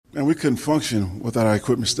And we couldn't function without our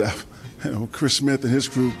equipment staff. Chris Smith and his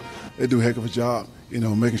crew, they do a heck of a job,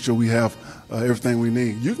 making sure we have everything we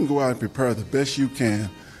need. You can go out and prepare the best you can,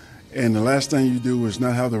 and the last thing you do is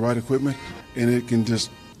not have the right equipment, and it can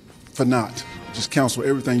just, for naught, just cancel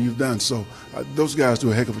everything you've done. So those guys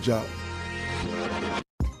do a heck of a job.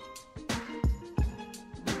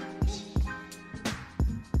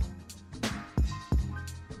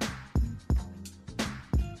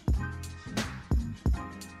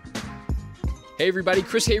 Hey everybody,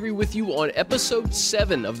 Chris Hayre with you on episode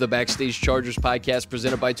 7 of the Backstage Chargers podcast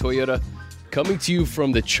presented by Toyota. Coming to you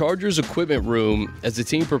from the Chargers equipment room as the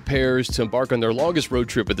team prepares to embark on their longest road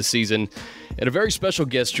trip of the season. And a very special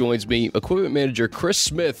guest joins me, equipment manager Chris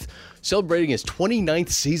Smith, celebrating his 29th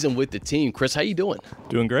season with the team. Chris, how you doing?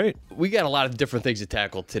 Doing great. We got a lot of different things to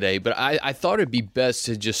tackle today, but I thought it'd be best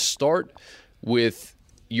to just start with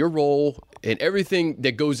your role and everything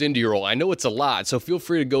that goes into your role. I know it's a lot, so feel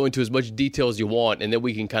free to go into as much detail as you want, and then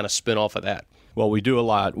we can kind of spin off of that. Well, we do a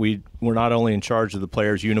lot. We're not only in charge of the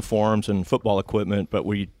players' uniforms and football equipment, but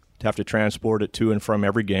we have to transport it to and from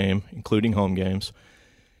every game, including home games.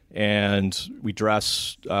 And we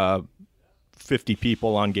dress 50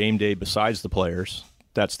 people on game day besides the players.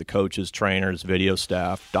 That's the coaches, trainers, video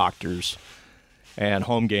staff, doctors. And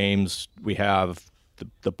home games, we have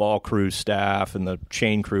the ball crew staff and the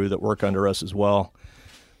chain crew that work under us as well.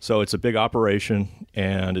 So it's a big operation,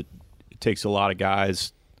 and it takes a lot of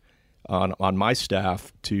guys on my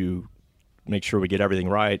staff to make sure we get everything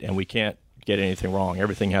right, and we can't get anything wrong.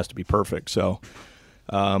 Everything has to be perfect. So,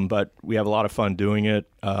 but we have a lot of fun doing it.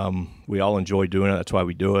 We all enjoy doing it. That's why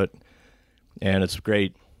we do it. And it's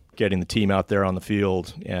great getting the team out there on the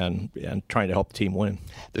field and trying to help the team win.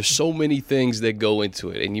 There's so many things that go into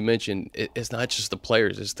it. And you mentioned it's not just the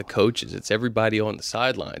players, it's the coaches, it's everybody on the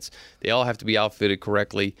sidelines. They all have to be outfitted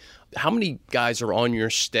correctly. How many guys are on your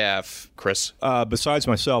staff, Chris? Besides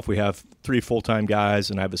myself, we have 3 full-time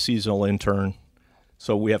guys, and I have a seasonal intern.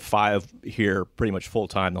 So we have 5 here pretty much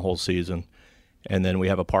full-time the whole season. And then we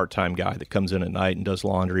have a part-time guy that comes in at night and does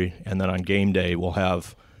laundry. And then on game day, we'll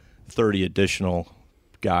have 30 additional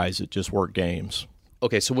guys that just work games.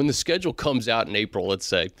 Okay, so when the schedule comes out in April, let's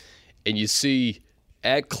say, and you see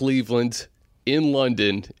at Cleveland, in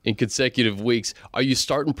London, in consecutive weeks, are you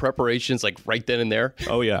starting preparations like right then and there?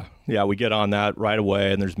 Oh, yeah. Yeah, we get on that right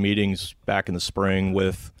away, and there's meetings back in the spring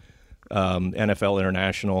with NFL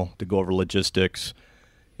International to go over logistics.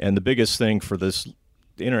 And the biggest thing for this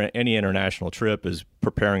any international trip is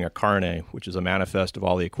preparing a carnet, which is a manifest of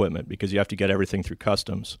all the equipment, because you have to get everything through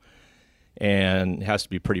customs. And it has to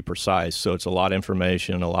be pretty precise. So it's a lot of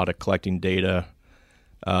information, a lot of collecting data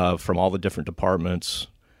from all the different departments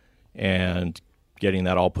and getting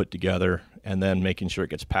that all put together and then making sure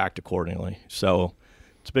it gets packed accordingly. So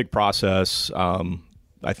it's a big process.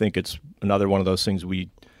 I think it's another one of those things we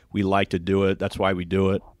like to do it. That's why we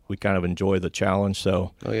do it. We kind of enjoy the challenge.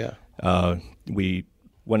 So when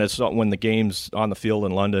the game's on the field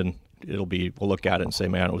in London, we'll look at it and say,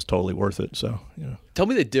 man, it was totally worth it. So, Tell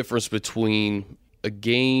me the difference between a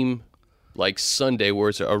game like Sunday, where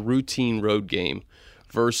it's a routine road game,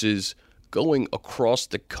 versus going across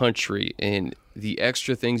the country and the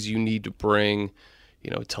extra things you need to bring,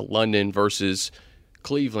 to London versus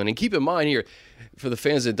Cleveland. And keep in mind here, for the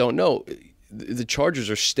fans that don't know, the Chargers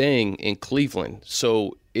are staying in Cleveland.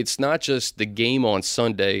 So it's not just the game on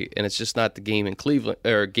Sunday, and it's just not the game in Cleveland,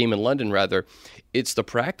 or game in London rather. It's the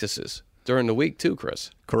practices during the week too,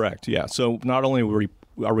 Chris. Correct, yeah. So not only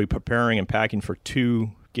are we preparing and packing for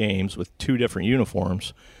 2 games with 2 different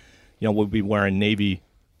uniforms, we'll be wearing Navy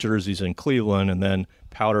jerseys in Cleveland and then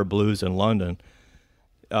powder blues in London,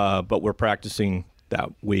 but we're practicing that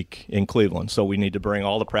week in Cleveland. So we need to bring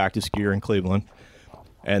all the practice gear in Cleveland,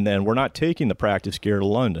 and then we're not taking the practice gear to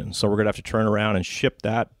London. So we're going to have to turn around and ship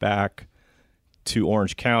that back to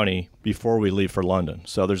Orange County before we leave for London.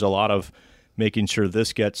 So there's a lot of making sure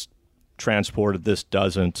this gets transported, this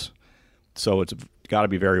doesn't. So it's got to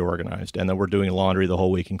be very organized. And then we're doing laundry the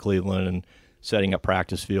whole week in Cleveland and setting up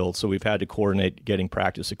practice fields. So we've had to coordinate getting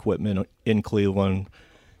practice equipment in Cleveland,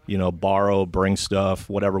 borrow, bring stuff,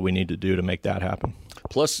 whatever we need to do to make that happen.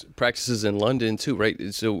 Plus practices in London too,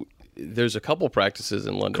 right? So there's a couple practices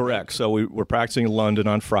in London. Correct. So we're practicing in London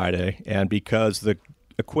on Friday, and because the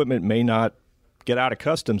equipment may not get out of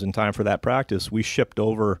customs in time for that practice, we shipped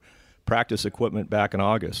over practice equipment back in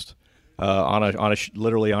August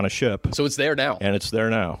literally on a ship. So it's there now. And it's there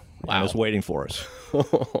now. Wow. And it's waiting for us.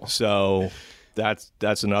 So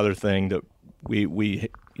that's another thing that we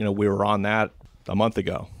were on that a month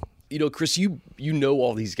ago. Chris, you know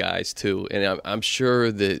all these guys too, and I'm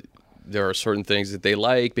sure that there are certain things that they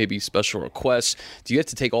like, maybe special requests. Do you have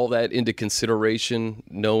to take all that into consideration,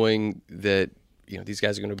 knowing that these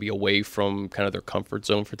guys are going to be away from kind of their comfort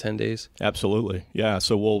zone for 10 days? Absolutely, yeah.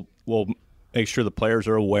 So we'll make sure the players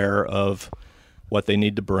are aware of what they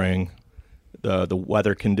need to bring, the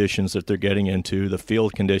weather conditions that they're getting into, the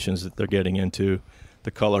field conditions that they're getting into,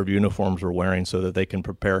 the color of uniforms we're wearing, so that they can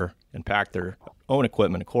prepare and pack their own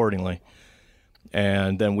equipment accordingly.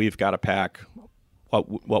 And then we've got to pack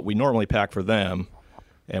what we normally pack for them,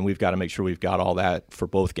 and we've got to make sure we've got all that for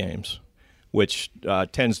both games, which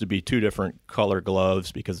tends to be 2 different color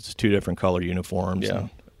gloves because it's 2 different color uniforms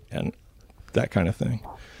and that kind of thing.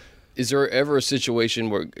 Is there ever a situation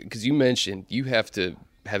where, because you mentioned you have to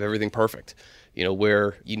have everything perfect,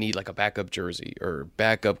 where you need like a backup jersey or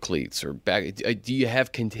backup cleats or do you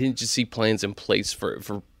have contingency plans in place for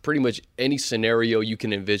pretty much any scenario you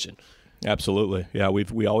can envision? Absolutely. Yeah,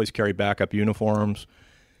 we always carry backup uniforms.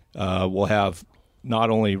 We'll have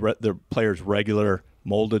not only the players' regular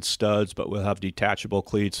molded studs, but we'll have detachable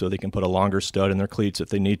cleats so they can put a longer stud in their cleats if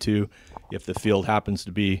they need to. If the field happens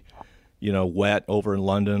to be, wet over in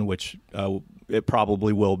London, which it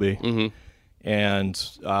probably will be. Mm-hmm. And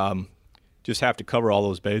just have to cover all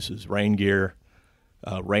those bases: rain gear,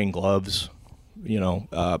 rain gloves,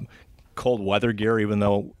 cold weather gear, even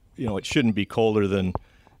though, it shouldn't be colder than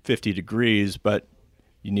 50 degrees, but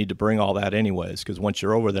you need to bring all that anyways, because once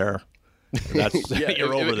you're over there,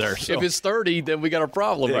 you're over there. So. If it's 30, then we got a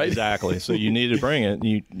problem, right? Exactly. So you need to bring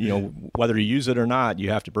it. Whether you use it or not, you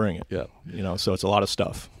have to bring it. Yeah. So it's a lot of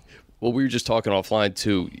stuff. Well, we were just talking offline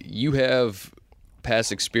too. You have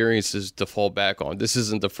past experiences to fall back on. This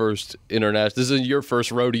isn't the first international. This isn't your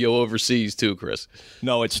first rodeo overseas too, Chris.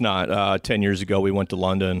 No, it's not. 10 years ago, we went to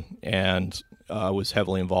London and was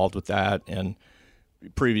heavily involved with that. And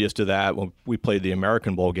previous to that, when we played the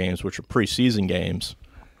American Bowl games, which are preseason games,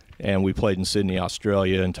 and we played in Sydney,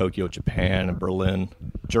 Australia, and Tokyo, Japan, and Berlin,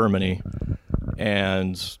 Germany,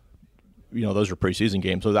 and those are preseason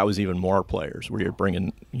games. So that was even more players. We were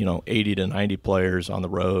bringing 80 to 90 players on the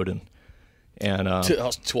road and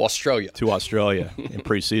to Australia. To Australia in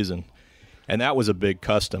preseason, and that was a big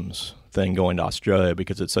customs thing going to Australia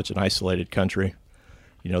because it's such an isolated country.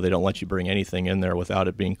 They don't let you bring anything in there without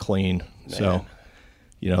it being clean. Man. So.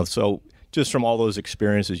 So just from all those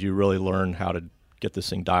experiences, you really learn how to get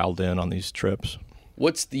this thing dialed in on these trips.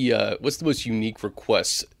 What's the most unique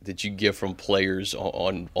requests that you get from players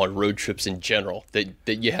on road trips in general that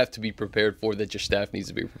you have to be prepared for, that your staff needs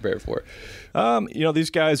to be prepared for?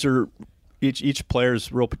 These guys are each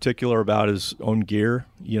player's real particular about his own gear.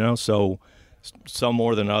 So some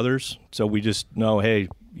more than others. So we just know, hey,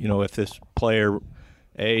 if this player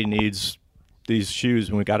A needs these shoes,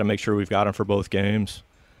 and we got to make sure we've got them for both games.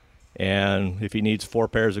 And if he needs 4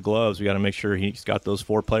 pairs of gloves, we got to make sure he's got those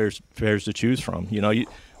 4 pairs to choose from.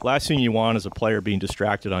 Last thing you want is a player being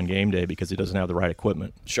distracted on game day because he doesn't have the right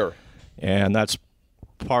equipment. Sure. And that's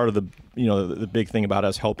part of the big thing about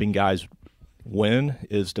us helping guys win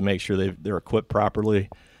is to make sure they're equipped properly.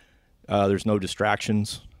 There's no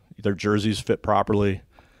distractions. Their jerseys fit properly.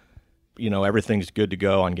 Everything's good to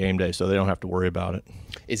go on game day, so they don't have to worry about it.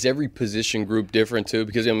 Is every position group different too?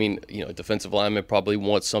 Because a defensive lineman probably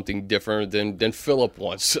wants something different than Phillip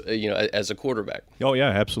wants, as a quarterback. Oh yeah,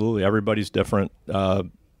 absolutely. Everybody's different.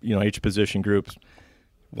 Each position group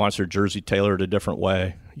wants their jersey tailored a different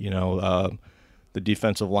way. The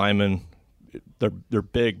defensive linemen, they're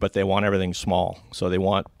big, but they want everything small, so they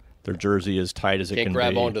want their jersey as tight as it can be. Can't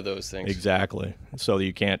grab onto those things. Exactly. So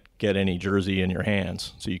you can't get any jersey in your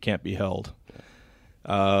hands, so you can't be held.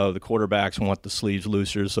 The quarterbacks want the sleeves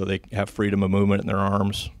looser so they have freedom of movement in their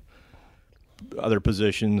arms. Other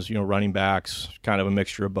positions, running backs, kind of a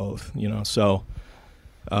mixture of both, So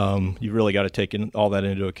you really got to take all that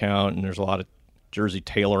into account, and there's a lot of jersey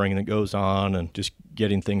tailoring that goes on and just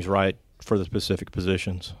getting things right for the specific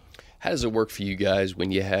positions. How does it work for you guys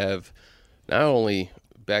when you have not only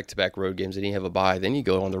back-to-back road games, and you have a bye, then you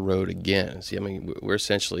go on the road again? See, we're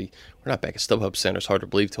not back at StubHub Center. It's hard to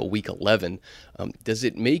believe till week 11. Does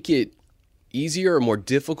it make it easier or more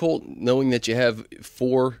difficult knowing that you have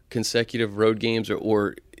 4 consecutive road games,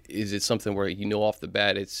 or is it something where off the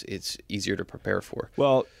bat it's easier to prepare for?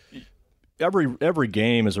 Well, every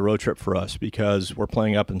game is a road trip for us because we're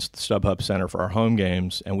playing up in StubHub Center for our home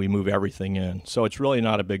games, and we move everything in. So it's really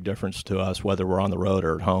not a big difference to us whether we're on the road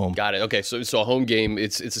or at home. Got it. Okay, so a home game,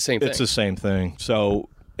 it's the same thing. It's the same thing. So,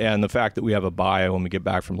 and the fact that we have a bye when we get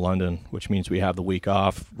back from London, which means we have the week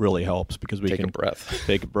off, really helps because we can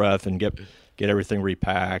take a breath and get everything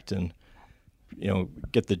repacked and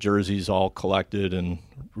get the jerseys all collected and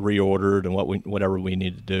reordered and whatever we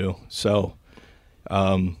need to do. So.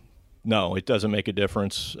 No, it doesn't make a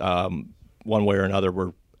difference. One way or another,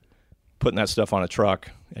 we're putting that stuff on a truck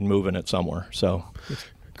and moving it somewhere. So,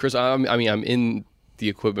 Chris, I'm in the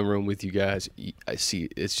equipment room with you guys. I see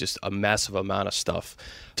it's just a massive amount of stuff.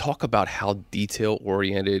 Talk about how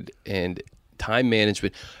detail-oriented and time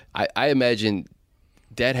management. I imagine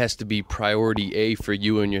that has to be priority A for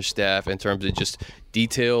you and your staff in terms of just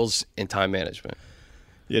details and time management.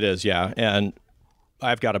 It is, yeah. And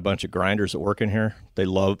I've got a bunch of grinders that work in here. They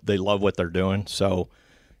love what they're doing. So,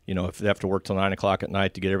 if they have to work till 9 o'clock at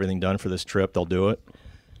night to get everything done for this trip, they'll do it.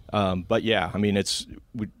 But yeah, I mean, it's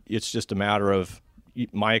just a matter of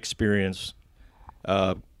my experience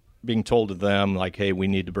being told to them, like, hey, we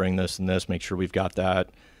need to bring this and this, make sure we've got that.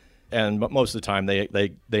 But most of the time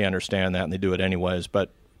they understand that and they do it anyways.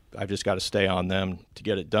 But I've just got to stay on them to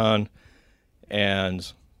get it done.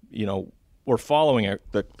 And, we're following it.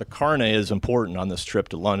 The carnet is important on this trip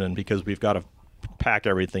to London because we've got to pack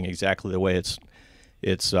everything exactly the way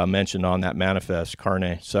it's mentioned on that manifest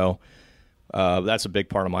carnet. So that's a big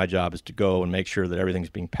part of my job, is to go and make sure that everything's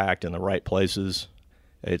being packed in the right places.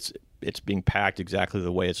 It's being packed exactly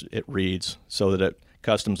the way it reads, so that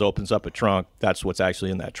Customs opens up a trunk, that's what's actually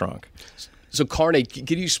in that trunk. So carnet,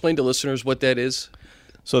 can you explain to listeners what that is?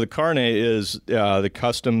 So the carnet is the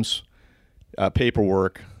Customs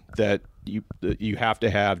paperwork that you have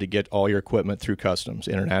to get all your equipment through Customs,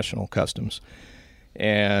 international Customs.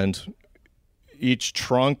 And each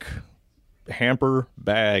trunk, hamper,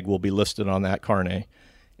 bag will be listed on that carnet.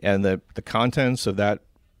 And the contents of that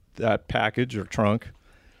package or trunk,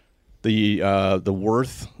 the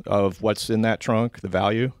worth of what's in that trunk, the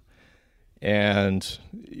value, and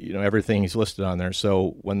everything is listed on there.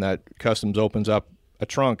 So when that Customs opens up a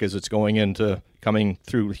trunk as it's coming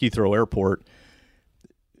through Heathrow Airport,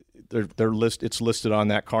 it's listed on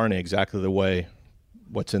that carnet exactly the way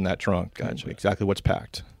what's in that trunk. Gotcha. Exactly what's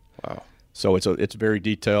packed. Wow. So it's very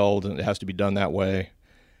detailed, and it has to be done that way.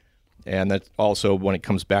 And that also, when it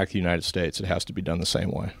comes back to the United States, it has to be done the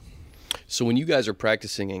same way. So when you guys are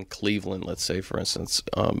practicing in Cleveland, let's say, for instance,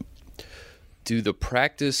 do the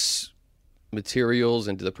practice materials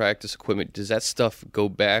and do the practice equipment, does that stuff go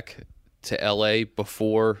back to LA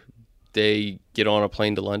before they get on a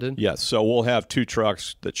plane to London? Yes. So we'll have 2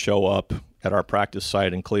 trucks that show up at our practice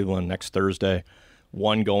site in Cleveland next Thursday,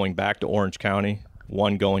 one going back to Orange County,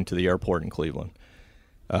 one going to the airport in Cleveland.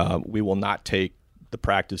 We will not take the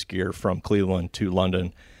practice gear from Cleveland to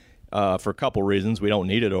London for a couple reasons. We don't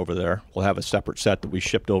need it over there. We'll have a separate set that we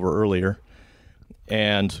shipped over earlier.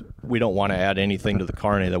 And we don't want to add anything to the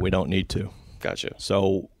carnet that we don't need to. Gotcha.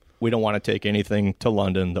 So we don't want to take anything to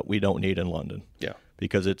London that we don't need in London. Yeah.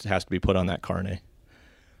 Because it has to be put on that carnet.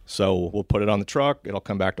 So we'll put it on the truck. It'll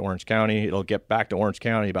come back to Orange County. It'll get back to Orange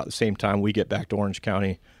County about the same time we get back to Orange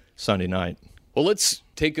County Sunday night. Well, let's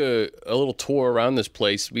take a little tour around this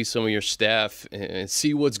place, meet some of your staff, and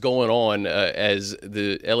see what's going on as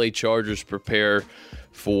the LA Chargers prepare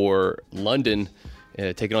for London,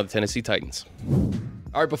 taking on the Tennessee Titans.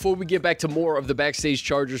 All right, before we get back to more of the Backstage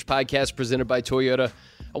Chargers podcast presented by Toyota,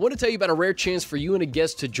 I want to tell you about a rare chance for you and a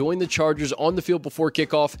guest to join the Chargers on the field before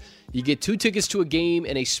kickoff. You get 2 tickets to a game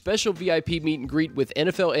and a special VIP meet and greet with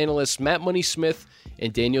NFL analysts Matt Money Smith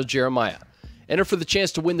and Daniel Jeremiah. Enter for the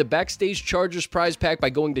chance to win the Backstage Chargers prize pack by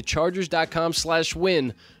going to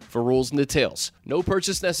chargers.com/win for rules and details. No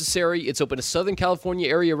purchase necessary. It's open to Southern California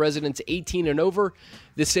area residents 18 and over.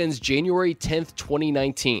 This ends January 10th,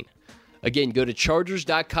 2019. Again, go to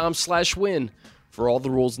chargers.com/win for all the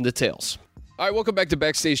rules and details. All right, welcome back to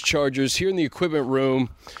Backstage Chargers here in the equipment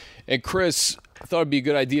room. And Chris, I thought it'd be a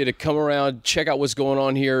good idea to come around, check out what's going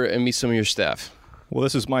on here, and meet some of your staff. Well,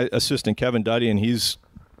 this is my assistant, Kevin Duddy, and he's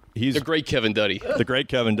the great Kevin Duddy. The great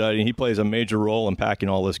Kevin Duddy. He plays a major role in packing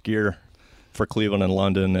all this gear for Cleveland and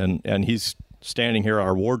London, and he's standing here at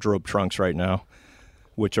our wardrobe trunks right now,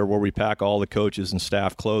 which are where we pack all the coaches and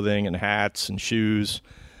staff clothing and hats and shoes,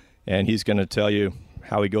 and he's going to tell you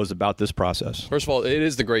how he goes about this process. First of all, it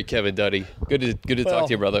is the great Kevin Duddy. Good to talk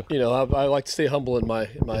to you, brother. I like to stay humble in my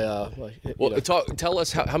tell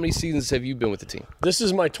us how many seasons have you been with the team? This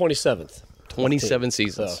is my 27th. 27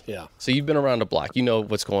 seasons. So, yeah. So you've been around the block. You know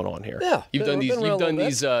what's going on here. Yeah. You've done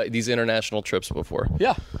these international trips before.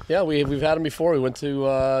 Yeah. Yeah. We've had them before. We went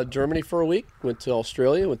to Germany for a week. Went to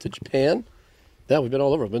Australia. Went to Japan. Yeah, we've been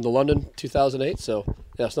all over. We've been to London 2008. So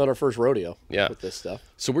yeah, it's not our first rodeo. Yeah. With this stuff.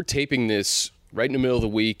 So we're taping this right in the middle of the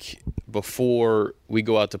week before we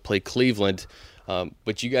go out to play Cleveland.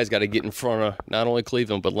 But you guys got to get in front of not only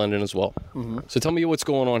Cleveland, but London as well. Mm-hmm. So tell me what's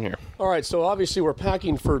going on here. All right. So obviously we're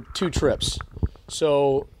packing for 2 trips.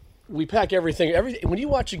 So we pack everything. When you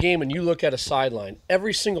watch a game and you look at a sideline,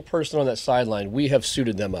 every single person on that sideline, we have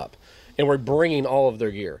suited them up, and we're bringing all of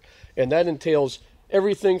their gear, and that entails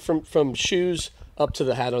everything from shoes up to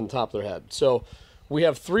the hat on the top of their head. So we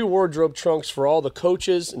have 3 wardrobe trunks for all the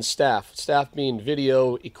coaches and staff. Staff being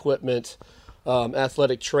video, equipment,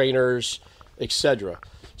 athletic trainers, etc.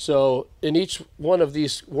 So in each one of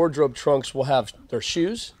these wardrobe trunks, we'll have their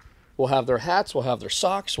shoes, we'll have their hats, we'll have their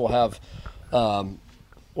socks, we'll have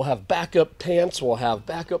backup pants, we'll have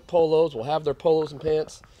backup polos, we'll have their polos and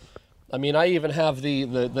pants. I mean, I even have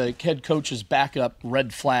the head coach's backup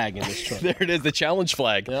red flag in this trunk. There it is, the challenge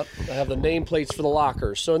flag. Yep, I have the nameplates for the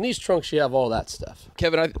lockers. So in these trunks, you have all that stuff.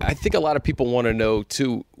 Kevin, I think a lot of people want to know,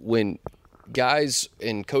 too, when guys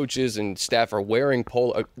and coaches and staff are wearing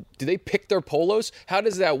polo, do they pick their polos? How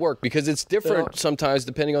does that work? Because it's different sometimes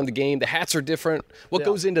depending on the game. The hats are different. What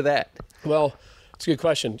goes into that? Well, it's a good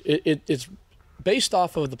question. It's based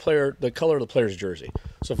off of the color of the player's jersey.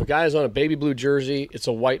 So if a guy is on a baby blue jersey, it's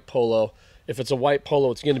a white polo. If it's a white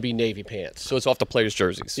polo, it's going to be navy pants. So it's off the players'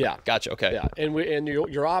 jerseys. Yeah. Gotcha. Okay. Yeah, and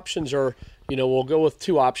your options are, we'll go with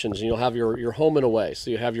 2 options, and you'll have your home and away.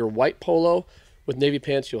 So you have your white polo with navy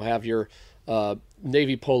pants. You'll have your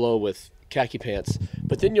navy polo with khaki pants.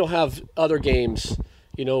 But then you'll have other games,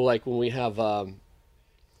 like when we have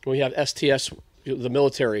STS, the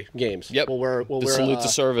military games. Yep. We'll wear salute to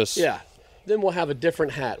service. Yeah. Then we'll have a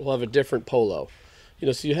different hat. We'll have a different polo.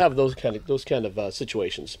 So you have those kind of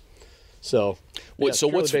situations. So, so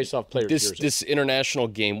what's based off players' jerseys. This international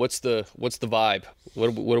game? What's the vibe?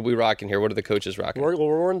 What are we rocking here? What are the coaches rocking? We're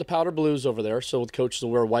wearing the powder blues over there. So the coaches will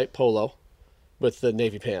wear white polo with the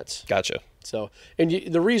navy pants. Gotcha. So, and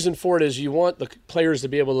the reason for it is you want the players to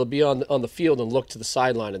be able to be on the field and look to the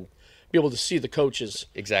sideline and be able to see the coaches.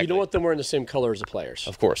 Exactly. You don't want them wearing the same color as the players.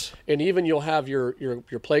 Of course. And even you'll have your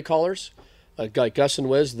play callers. Like Gus and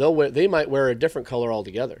Wiz, they might wear a different color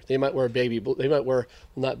altogether. They might wear baby blue. They might wear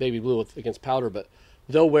not baby blue against powder, but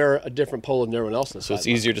they'll wear a different polo than everyone else. So it's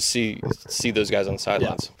easier to see those guys on the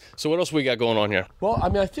sidelines. Yeah. So what else we got going on here? Well, I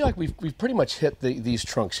mean, I feel like we've pretty much hit these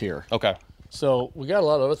trunks here. Okay. So we got a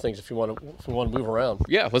lot of other things if we want to move around.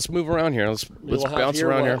 Yeah, let's move around here. Let's bounce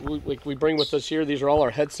around here. We bring with us here. These are all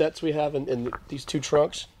our headsets we have in these 2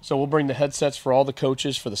 trunks. So we'll bring the headsets for all the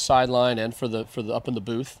coaches for the sideline and for the up in the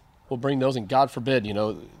booth. We'll bring those, and God forbid,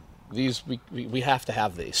 these we have to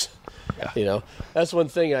have these. Yeah. That's one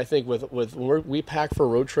thing I think with when we pack for a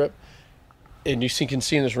road trip, and can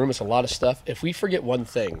see in this room, it's a lot of stuff. If we forget one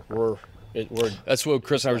thing, we're that's what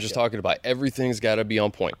Chris and I were just talking about. Everything's got to be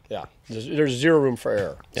on point. Yeah, there's zero room for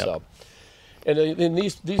error. Yep. So, and in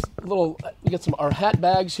these little, we got our hat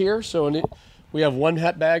bags here. So we have 1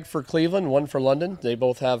 hat bag for Cleveland, 1 for London. They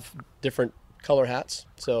both have different color hats.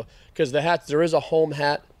 So because the hats, there is a home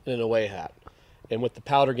hat and an away hat, and with the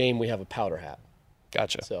powder game, we have a powder hat.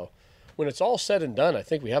 Gotcha. So when it's all said and done, I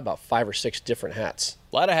think we have about 5 or 6 different hats.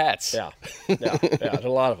 A lot of hats. Yeah, there's a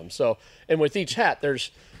lot of them. So, and with each hat, there's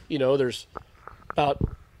about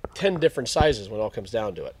 10 different sizes when it all comes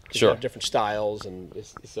down to it. Sure. You have different styles, and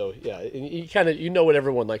so yeah, and you know what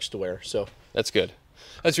everyone likes to wear. So that's good.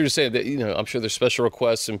 That's what you're saying. That I'm sure there's special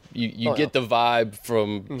requests, and you get the vibe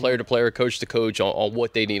from player to player, coach to coach on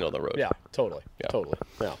what they need on the road. Yeah, totally.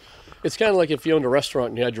 Yeah. It's kind of like if you owned a restaurant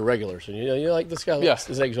and you had your regulars, and you're like, this guy likes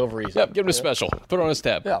his eggs over easy. Yep, give him a special. Put it on his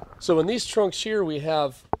tab. Yeah. So in these trunks here, we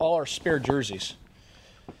have all our spare jerseys.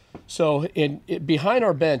 So behind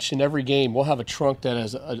our bench in every game, we'll have a trunk that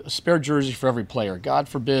has a spare jersey for every player. God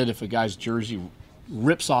forbid if a guy's jersey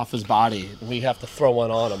rips off his body, we have to throw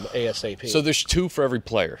one on him ASAP. So there's 2 for every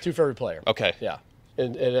player. 2 for every player. Okay. Yeah.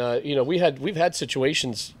 And we've had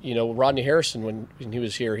situations, Rodney Harrison when he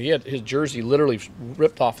was here, he had his jersey literally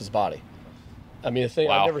ripped off his body. I mean,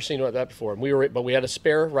 I've never seen that before. But we had a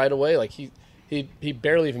spare right away. Like he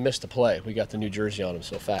barely even missed a play. We got the new jersey on him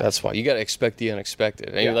so fast. That's why you got to expect the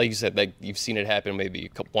unexpected. And like you said, like you've seen it happen maybe a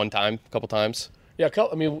couple times. Yeah,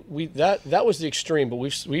 I mean, that was the extreme, but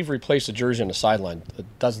we've replaced a jersey on the sideline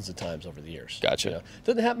dozens of times over the years. Gotcha.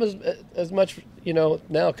 Doesn't happen as much,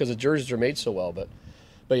 now because the jerseys are made so well. But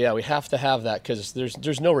yeah, we have to have that because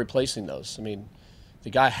there's no replacing those. I mean, the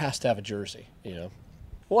guy has to have a jersey.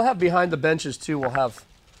 We'll have behind the benches too. We'll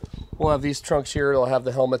have these trunks here. They'll have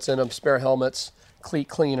the helmets in them, spare helmets, cleat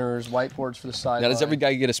cleaners, whiteboards for the sideline. Now, does every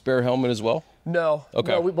guy get a spare helmet as well? No.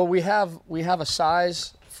 Okay. No, but we have a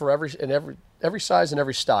size for every size and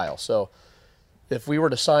every style. So if we were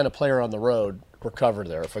to sign a player on the road, we're covered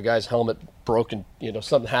there. If a guy's helmet broken,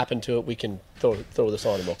 something happened to it, we can throw this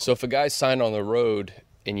on him. So if a guy's signed on the road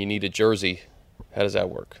and you need a jersey, how does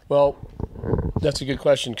that work? Well, that's a good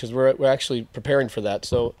question because we're actually preparing for that.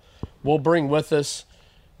 So we'll bring with us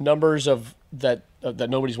numbers of that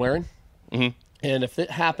nobody's wearing. Mm-hmm. And if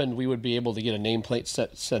it happened, we would be able to get a nameplate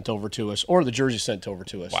sent over to us, or the jersey sent over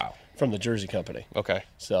to us. Wow. From the jersey company. Okay.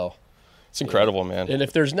 So It's incredible, man. And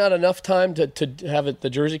if there's not enough time to have the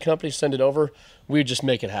jersey company send it over, we'd just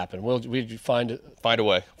make it happen. We'd find a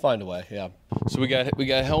way. Find a way, yeah. So we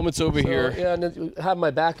got helmets over here. Yeah, and then have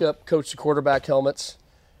my backup coach the quarterback helmets.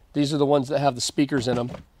 These are the ones that have the speakers in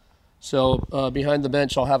them. So behind the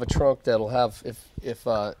bench, I'll have a trunk that'll have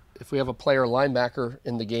if we have a player linebacker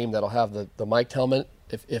in the game that'll have the mic'd helmet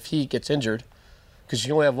if he gets injured, because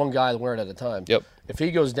you only have one guy wearing it at a time. Yep. If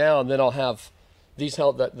he goes down, then I'll have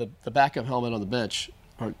the backup helmet on the bench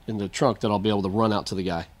or in the trunk that I'll be able to run out to the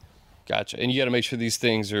guy. Gotcha. And you got to make sure these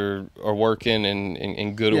things are working and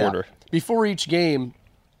in good order. Before each game,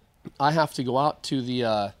 I have to go out to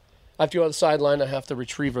the sideline. I have to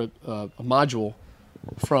retrieve a module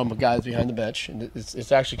from a guy that's behind the bench, and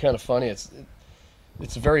it's actually kind of funny.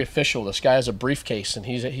 It's very official. This guy has a briefcase, and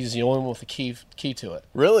he's the only one with the key to it.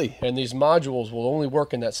 Really? And these modules will only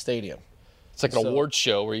work in that stadium. It's like an award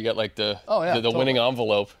show where you got like the totally. winning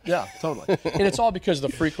envelope. Yeah, totally. And it's all because the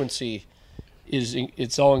frequency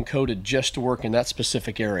it's all encoded just to work in that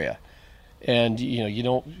specific area. And you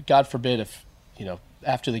don't, God forbid, if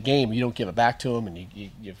after the game you don't give it back to him and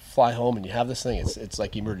you fly home and you have this thing, it's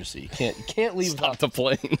like emergency. You can't leave. Stop the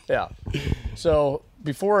plane. Yeah. So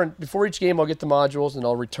before each game, I'll get the modules and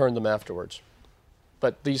I'll return them afterwards.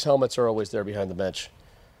 But these helmets are always there behind the bench.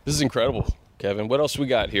 This is incredible, Kevin. What else we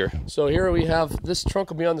got here? So here we have, this trunk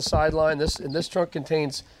will be on the sideline. This trunk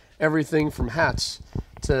contains everything from hats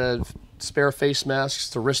to spare face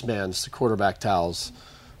masks to wristbands to quarterback towels,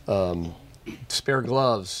 spare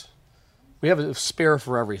gloves. We have a spare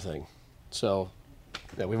for everything. So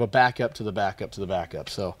we have a backup to the backup to the backup.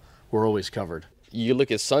 So we're always covered. You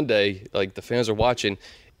look at Sunday, like the fans are watching,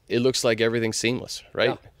 it looks like everything's seamless, right?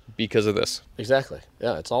 Yeah. Because of this. Exactly.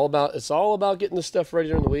 Yeah, it's all about getting this stuff ready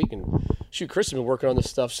during the week. And shoot, Chris has been working on this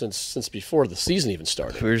stuff since before the season even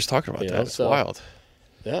started. We were just talking about that. It's wild.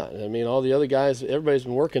 Yeah, I mean, all the other guys, everybody's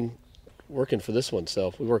been working for this one.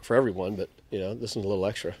 So we work for everyone, but this one's a little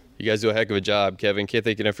extra. You guys do a heck of a job, Kevin. Can't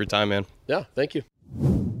thank you enough for your time, man. Yeah, thank you.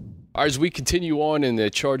 All right, as we continue on in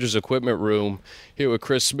the Chargers equipment room here with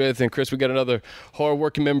Chris Smith. And Chris, we got another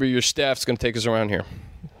hard-working member of your staff that's going to take us around here.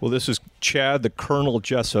 Well, this is Chad, the Colonel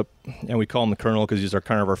Jessup, and we call him the Colonel because he's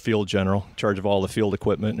kind of our field general, in charge of all the field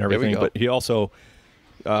equipment and everything. But he also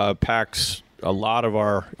packs a lot of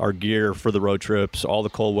our gear for the road trips, all the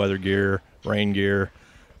cold weather gear, rain gear,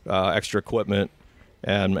 extra equipment,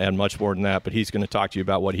 and much more than that. But he's going to talk to you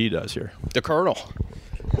about what he does here. The Colonel.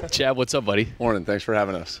 Chad, what's up, buddy? Morning. Thanks for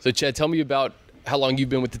having us. So, Chad, tell me about how long you've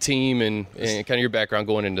been with the team and kind of your background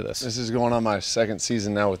going into this. This is going on my second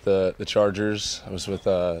season now with the Chargers. I was with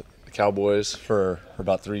the Cowboys for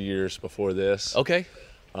about 3 years before this. Okay.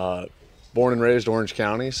 Born and raised Orange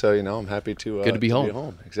County, so I'm happy to good to be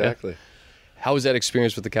home. Exactly. Yeah. How was that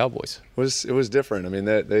experience with the Cowboys? It was different. I mean,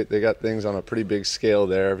 they got things on a pretty big scale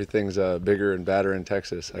there. Everything's bigger and badder in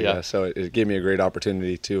Texas, I guess. So it gave me a great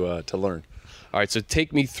opportunity to learn. All right, so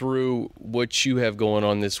take me through what you have going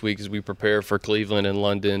on this week as we prepare for Cleveland and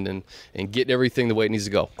London and getting everything the way it needs to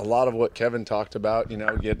go. A lot of what Kevin talked about,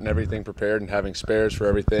 getting everything prepared and having spares for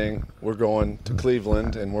everything. We're going to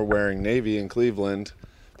Cleveland and we're wearing navy in Cleveland,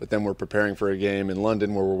 but then we're preparing for a game in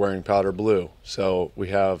London where we're wearing powder blue. So we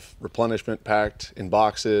have replenishment packed in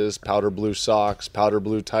boxes, powder blue socks, powder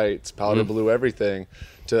blue tights, powder blue everything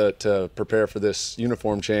to prepare for this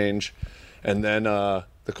uniform change. And then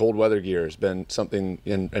the cold weather gear has been something,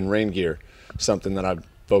 and rain gear, something that I've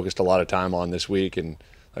focused a lot of time on this week. And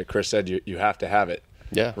like Chris said, you have to have it.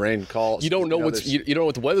 Yeah. Rain calls. You don't know you don't know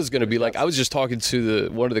what the weather's going to be like. I was just talking to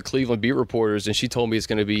one of the Cleveland beat reporters, and she told me it's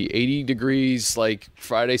going to be 80 degrees like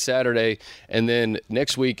Friday, Saturday, and then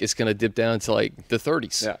next week it's going to dip down to like the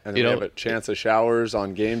 30s. Yeah, and then we have a chance of showers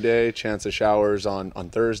on game day, chance of showers on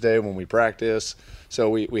Thursday when we practice. So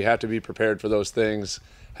we have to be prepared for those things.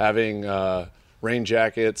 Having rain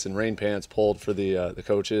jackets and rain pants pulled for the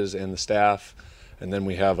coaches and the staff, and then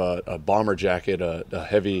we have a bomber jacket, a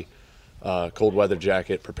heavy cold weather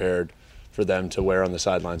jacket prepared for them to wear on the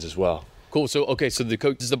sidelines as well. Cool. So the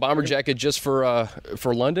coach is the bomber jacket just for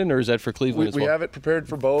London, or is that for Cleveland as well? We have it prepared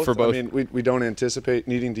for both. For both. I mean, we don't anticipate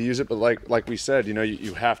needing to use it, but like we said,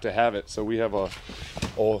 you have to have it. So we have a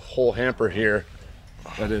whole hamper here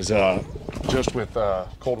that is just with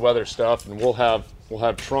cold weather stuff, and we'll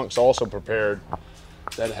have trunks also prepared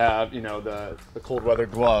that have the cold weather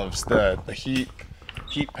gloves, the heat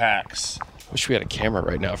packs. I wish we had a camera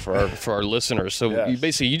right now for our listeners. So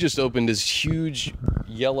Yes. you just opened this huge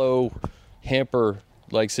yellow hamper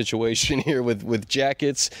like situation here with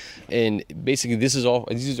jackets, and basically these are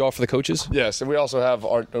all for the coaches. Yes, and we also have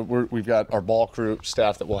we've got our ball crew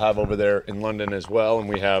staff that we'll have over there in London as well, and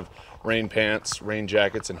we have rain pants, rain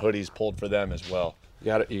jackets, and hoodies pulled for them as well.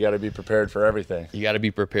 You got to be prepared for everything. You got to be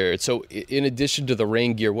prepared. So, in addition to the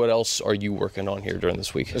rain gear, what else are you working on here during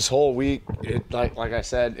this week? This whole week, like I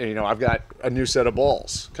said, I've got a new set of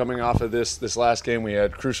balls coming off of this last game. We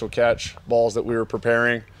had crucial catch balls that we were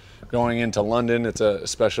preparing going into London. It's a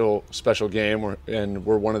special game, and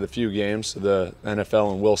we're one of the few games. The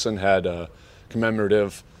NFL and Wilson had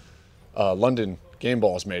commemorative London game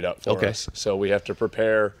balls made up for us. So we have to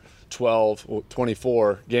prepare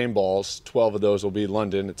 24 game balls. 12 of those will be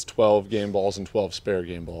London. It's 12 game balls and 12 spare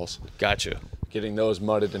game balls. Gotcha. Getting those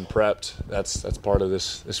mudded and prepped, that's part of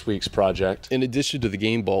this week's project. In addition to the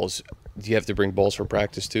game balls, do you have to bring balls for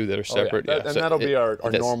practice too that are separate? And that'll be our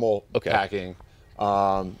normal packing.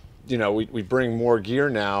 We bring more gear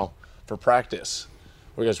now for practice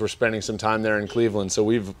because we're spending some time there in Cleveland. So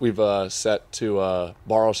we've set to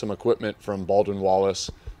borrow some equipment from Baldwin Wallace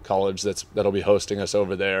College that'll be hosting us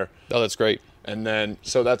over there. Oh, that's great. And then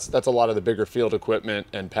so that's a lot of the bigger field equipment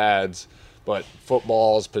and pads, but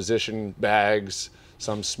footballs, position bags,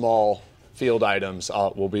 some small field items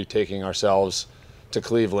we'll be taking ourselves to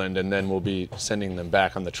Cleveland, and then we'll be sending them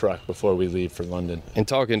back on the truck before we leave for London. And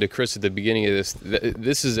talking to Chris at the beginning of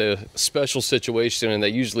this is a special situation, and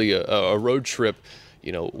that usually a road trip,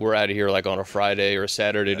 we're out of here like on a Friday or a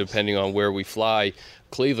Saturday, depending on where we fly.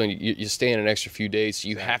 Cleveland, you stay in an extra few days, so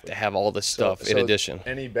you have to have all this stuff in addition.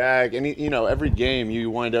 Any bag, every game you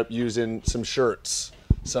wind up using some shirts,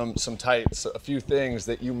 some tights, a few things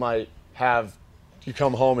that you might have. You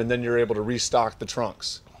come home and then you're able to restock the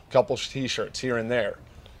trunks, a couple T-shirts here and there.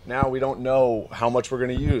 Now we don't know how much we're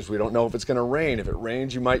going to use. We don't know if it's going to rain. If it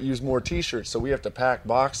rains, you might use more T-shirts. So we have to pack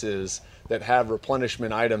boxes that have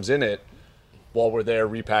replenishment items in it while we're there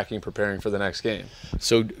repacking, preparing for the next game.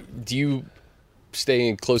 So do you stay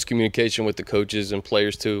in close communication with the coaches and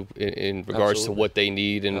players too in regards to what they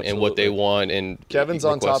need and what they want? And Kevin's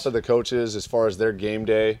on top of the coaches as far as their game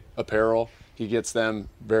day apparel. He gets them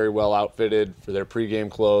very well outfitted for their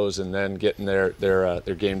pregame clothes and then getting their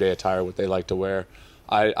game day attire, what they like to wear.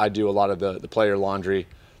 I do a lot of the player laundry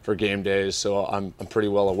for game days, so I'm pretty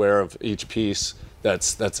well aware of each piece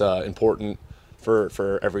that's important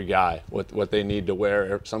for every guy, what they need to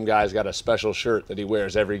wear. Some guy's got a special shirt that he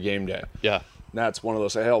wears every game day. Yeah. And that's one of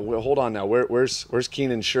those, well, hold on now, where's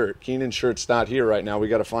Keenan's shirt? Keenan's shirt's not here right now. We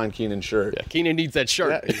got to find Keenan's shirt. Yeah, Keenan needs that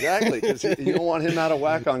shirt. Yeah, exactly, because you don't want him out of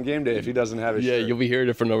whack on game day if he doesn't have his shirt. Yeah, you'll be hearing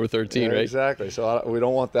it from number 13, right? Exactly, so we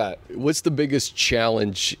don't want that. What's the biggest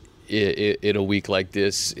challenge in a week like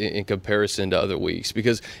this in comparison to other weeks?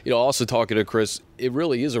 Because also talking to Chris, it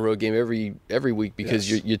really is a road game every week because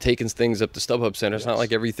you're taking things up to StubHub Center. It's not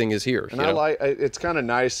like everything is here. And it's kind of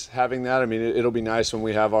nice having that. I mean, it'll be nice when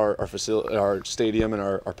we have our facility, our stadium, and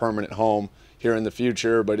our permanent home here in the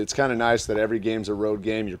future. But it's kind of nice that every game's a road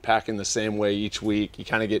game. You're packing the same way each week. You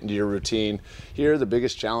kind of get into your routine. Here, the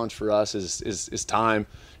biggest challenge for us is time,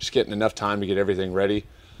 just getting enough time to get everything ready.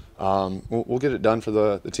 We'll get it done for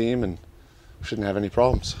the team, and we shouldn't have any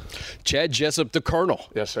problems. Chad Jessup, the Colonel.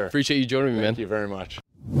 Yes, sir. Appreciate you joining me, man. Thank you very much.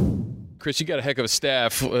 Chris, you got a heck of a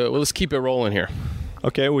staff. Well, let's keep it rolling here.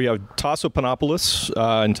 Okay, we have Tasso Panopoulos,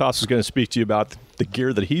 and Tasso's going to speak to you about the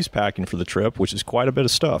gear that he's packing for the trip, which is quite a bit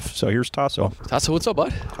of stuff. So here's Tasso. Tasso, what's up,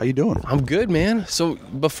 bud? How you doing? I'm good, man. So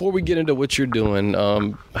before we get into what you're doing,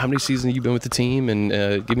 how many seasons have you been with the team? And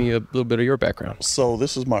give me a little bit of your background. So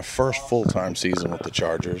this is my first full-time season with the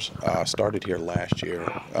Chargers. I started here last year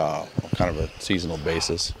on kind of a seasonal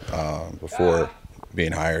basis before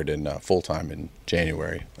being hired in full-time in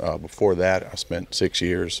January. Before that, I spent 6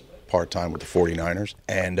 years part-time with the 49ers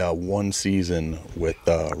and 1 season with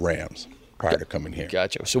the Rams prior to coming here.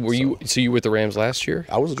 Gotcha. So you were with the Rams last year?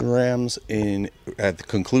 I was with the Rams at the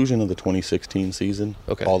conclusion of the 2016 season,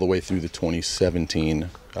 all the way through the 2017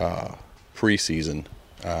 preseason.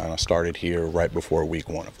 And I started here right before week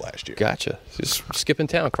 1 of last year. Gotcha. Just skipping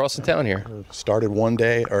town, crossing town here. Started one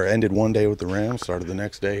day, or ended one day with the Rams, started the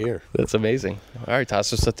next day here. That's amazing. All right,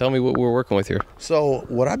 Tasso, so tell me what we're working with here. So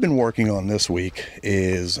what I've been working on this week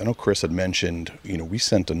is, I know Chris had mentioned, we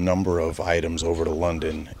sent a number of items over to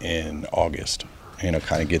London in August, kind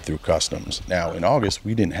of get through customs. Now, in August,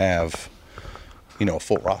 we didn't have, a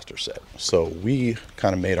full roster set. So we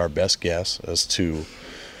kind of made our best guess as to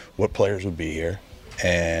what players would be here.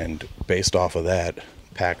 And based off of that,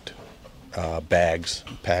 packed bags,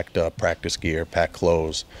 packed practice gear, packed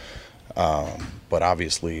clothes. But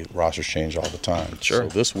obviously, rosters change all the time. Sure. So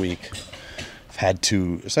this week, I've had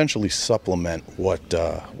to essentially supplement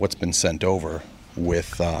what's been sent over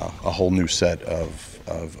with a whole new set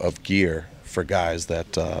of gear for guys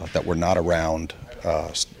that were not around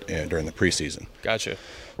during the preseason. Gotcha.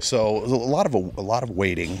 So a lot of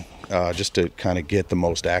waiting just to kind of get the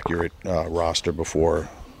most accurate roster before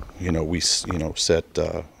we set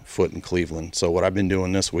foot in Cleveland. So what I've been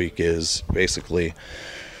doing this week is basically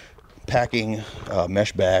packing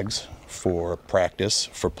mesh bags for practice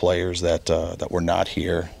for players that were not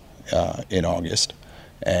here in August,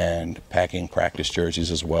 and packing practice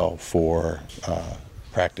jerseys as well for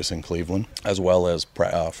practice in Cleveland, as well as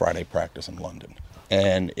Friday practice in London.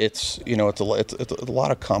 And it's a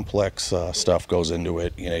lot of complex stuff goes into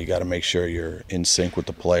it. You got to make sure you're in sync with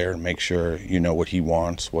the player and make sure you know what he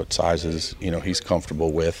wants, what sizes he's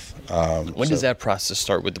comfortable with. When does that process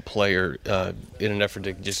start with the player in an effort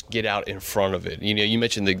to just get out in front of it? You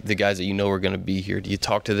mentioned the guys that are going to be here. Do you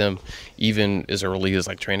talk to them even as early as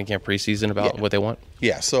like training camp, preseason about what they want?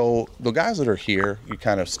 Yeah. So the guys that are here, you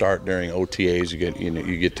kind of start during OTAs.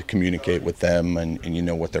 You get to communicate with them and you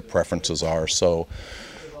know what their preferences are. So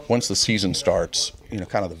once the season starts,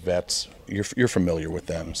 kind of the vets, you're familiar with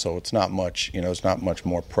them. So it's not much, it's not much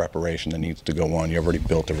more preparation that needs to go on. You already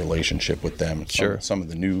built a relationship with them. Sure. Some of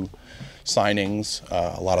the new signings,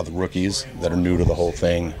 a lot of the rookies that are new to the whole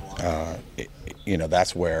thing,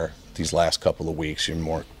 that's where these last couple of weeks you're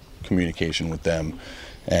more communication with them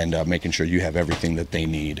and making sure you have everything that they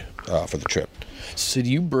need for the trip. So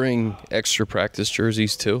do you bring extra practice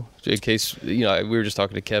jerseys too? In case, we were just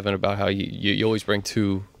talking to Kevin about how you always bring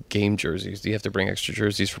 2 game jerseys. Do you have to bring extra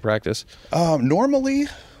jerseys for practice? Normally,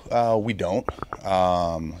 we don't.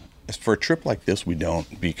 For a trip like this, we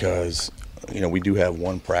don't, because, we do have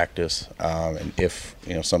one practice. And if,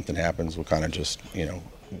 something happens, we'll kind of just,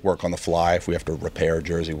 work on the fly. If we have to repair a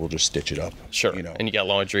jersey, we'll just stitch it up. Sure. And you got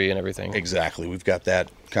laundry and everything. Exactly. We've got that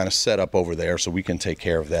kind of set up over there, so we can take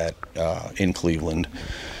care of that in Cleveland.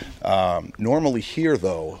 Normally here,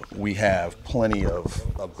 though, we have plenty of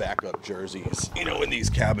backup jerseys, in these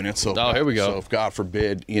cabinets. So here we go. So if, God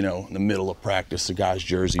forbid, in the middle of practice, the guy's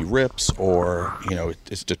jersey rips, or,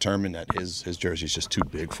 it's determined that his jersey's just too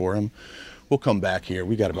big for him, we'll come back here.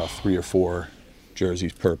 We got about 3 or 4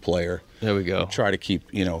 jerseys per player. There we go. We try to keep,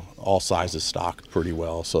 all sizes stocked pretty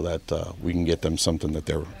well so that we can get them something that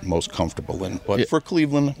they're most comfortable in. But for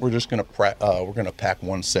Cleveland, we're just going to pack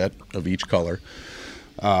one set of each color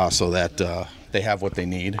so that they have what they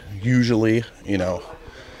need. Usually,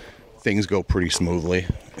 things go pretty smoothly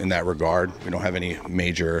in that regard. We don't have any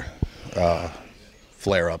major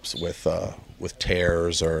flare-ups with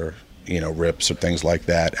tears or rips or things like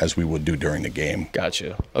that, as we would do during the game.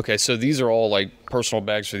 Gotcha. Okay, so these are all like personal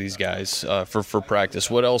bags for these guys for practice.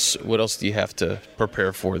 What else do you have to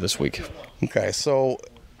prepare for this week? Okay, so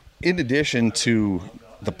in addition to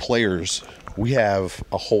the players, we have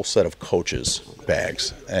a whole set of coaches'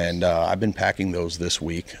 bags, and I've been packing those this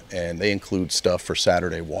week, and they include stuff for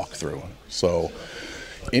Saturday walkthrough. So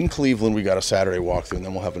in Cleveland, we got a Saturday walkthrough, and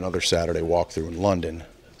then we'll have another Saturday walkthrough in London.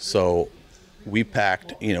 So we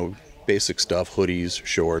packed, basic stuff, hoodies,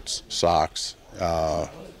 shorts, socks,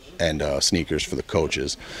 and sneakers for the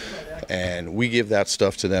coaches. And we give that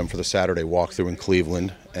stuff to them for the Saturday walkthrough in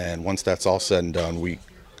Cleveland. And once that's all said and done, we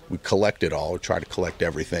collect it all. We try to collect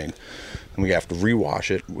everything. And we have to rewash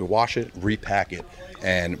it. We wash it, repack it,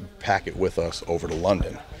 and pack it with us over to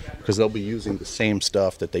London, because they'll be using the same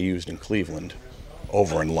stuff that they used in Cleveland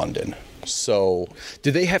over in London. So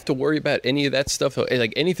do they have to worry about any of that stuff,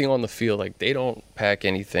 like anything on the field? Like, they don't pack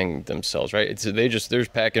anything themselves, right? They're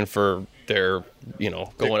just packing for their,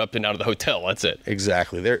 going up and out of the hotel. That's it.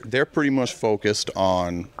 Exactly. They're pretty much focused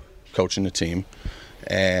on coaching the team,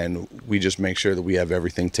 and we just make sure that we have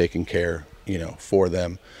everything taken care, for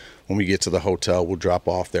them. When we get to the hotel, we'll drop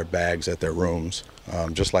off their bags at their rooms,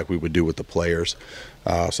 just like we would do with the players,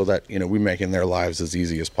 so that, we're making their lives as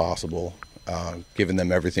easy as possible. Giving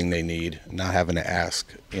them everything they need, not having to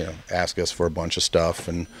ask us for a bunch of stuff,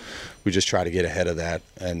 and we just try to get ahead of that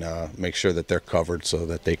and make sure that they're covered so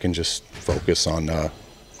that they can just focus on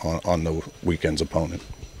the weekend's opponent.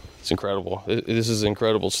 It's incredible. This is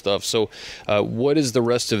incredible stuff. So what is the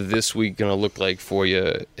rest of this week going to look like for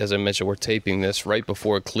you? As I mentioned, we're taping this right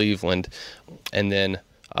before Cleveland, and then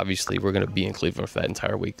obviously we're going to be in Cleveland for that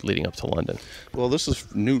entire week leading up to London. Well, this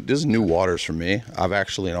is new waters for me. I've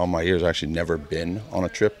actually, in all my years, never been on a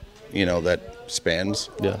trip, that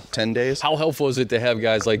spans 10 days. How helpful is it to have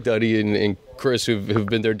guys like Duddy and Chris who've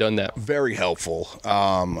been there, done that? Very helpful,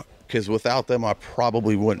 because without them, I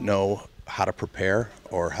probably wouldn't know how to prepare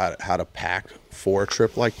or how to pack for a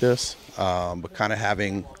trip like this. But kind of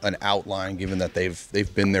having an outline, given that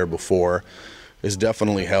they've been there before, is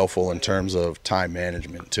definitely helpful in terms of time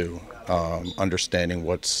management too. Understanding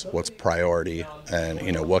what's priority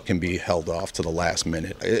and what can be held off to the last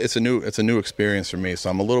minute. It's a new experience for me, so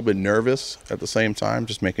I'm a little bit nervous at the same time,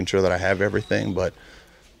 just making sure that I have everything, but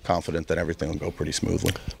confident that everything will go pretty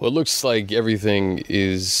smoothly. Well, it looks like everything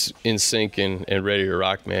is in sync and ready to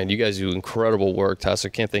rock, man. You guys do incredible work,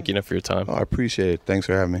 Tasser. Can't thank you enough for your time. Oh, I appreciate it. Thanks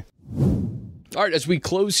for having me. All right, as we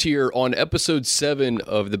close here on episode 7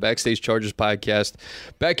 of the Backstage Chargers podcast,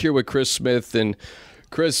 back here with Chris Smith. And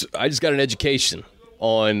Chris, I just got an education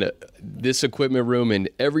on this equipment room and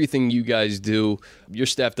everything you guys do. Your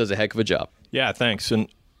staff does a heck of a job. Yeah, thanks. And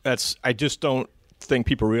I just don't think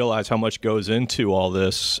people realize how much goes into all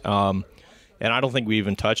this. And I don't think we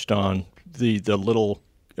even touched on the little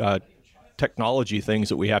technology things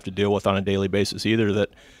that we have to deal with on a daily basis either, that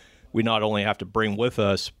we not only have to bring with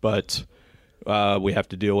us, but we have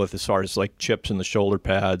to deal with as far as like chips in the shoulder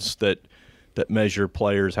pads that measure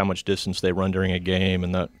players, how much distance they run during a game,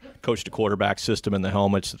 and the coach-to-quarterback system in the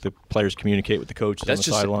helmets that the players communicate with the coaches on the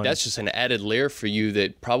sideline. That's just an added layer for you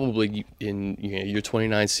that probably in your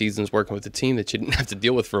 29 seasons working with the team that you didn't have to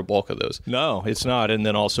deal with for a bulk of those. No, it's not. And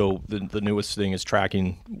then also the newest thing is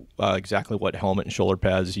tracking exactly what helmet and shoulder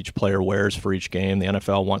pads each player wears for each game. The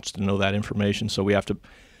NFL wants to know that information, so we have to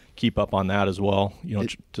keep up on that as well.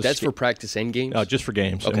 That's for practice and games? Just for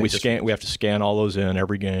games. Okay, and we have to scan all those in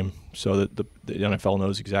every game so that the NFL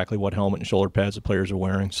knows exactly what helmet and shoulder pads the players are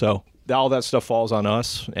wearing. So all that stuff falls on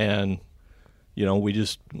us, and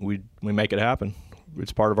we make it happen.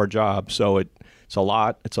 It's part of our job. So it's a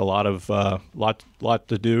lot. It's a lot of lot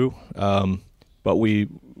to do. But we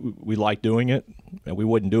like doing it, and we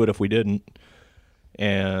wouldn't do it if we didn't.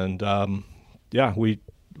 And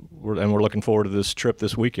we're looking forward to this trip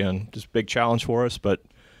this weekend. Just a big challenge for us, but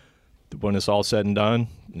when it's all said and done,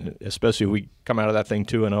 especially if we come out of that thing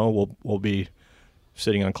 2-0, we'll be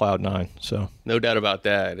sitting on cloud 9. So no doubt about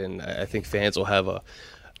that, and I think fans will have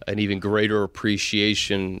an even greater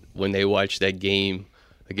appreciation when they watch that game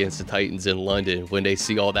against the Titans in London, when they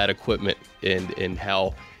see all that equipment and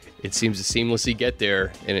how it seems to seamlessly get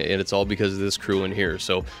there, and it's all because of this crew in here.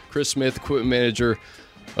 So Chris Smith, equipment manager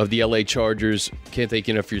of the LA Chargers, can't thank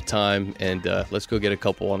you enough for your time, and let's go get a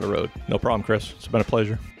couple on the road. No problem, Chris. It's been a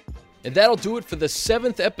pleasure. And that'll do it for the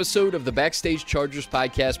 7th episode of the Backstage Chargers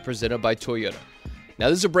podcast presented by Toyota. Now,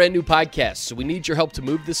 this is a brand new podcast, so we need your help to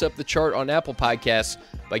move this up the chart on Apple Podcasts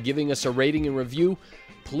by giving us a rating and review.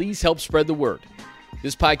 Please help spread the word.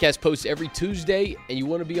 This podcast posts every Tuesday, and you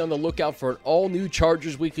want to be on the lookout for an all-new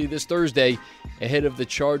Chargers Weekly this Thursday ahead of the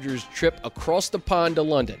Chargers' trip across the pond to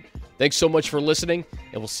London. Thanks so much for listening,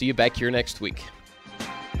 and we'll see you back here next week.